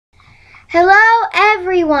Hello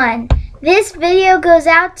everyone! This video goes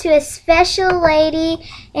out to a special lady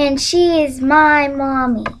and she is my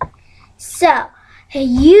mommy. So,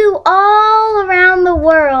 you all around the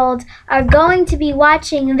world are going to be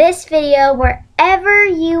watching this video wherever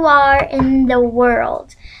you are in the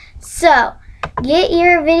world. So, get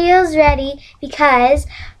your videos ready because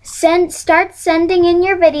start sending in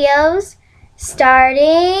your videos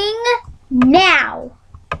starting now.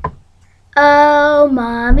 Oh,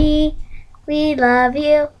 mommy, we love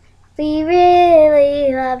you. We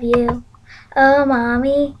really love you. Oh,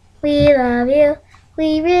 mommy, we love you.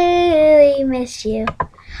 We really miss you.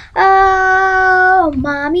 Oh,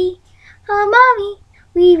 mommy,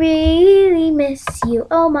 we really miss you.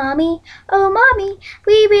 Oh, mommy,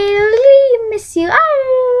 we really miss you.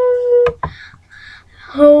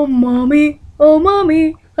 Oh,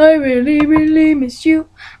 mommy, I really, really miss you.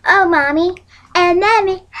 Oh, mommy, and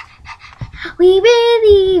mommy, we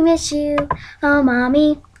really miss you. Oh,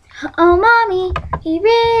 mommy, we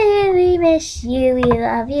really miss you. We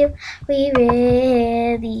love you, we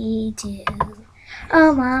really do.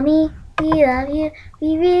 Oh, mommy, we love you,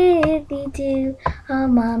 we really do. Oh,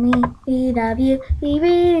 mommy, we love you, we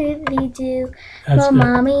really do. That's oh, good.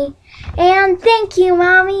 Mommy, and thank you,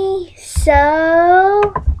 mommy.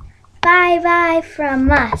 So, bye-bye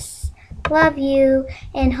from us. Love you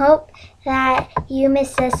and hope that you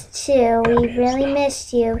miss us too. We really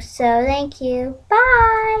missed you. So thank you.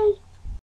 Bye.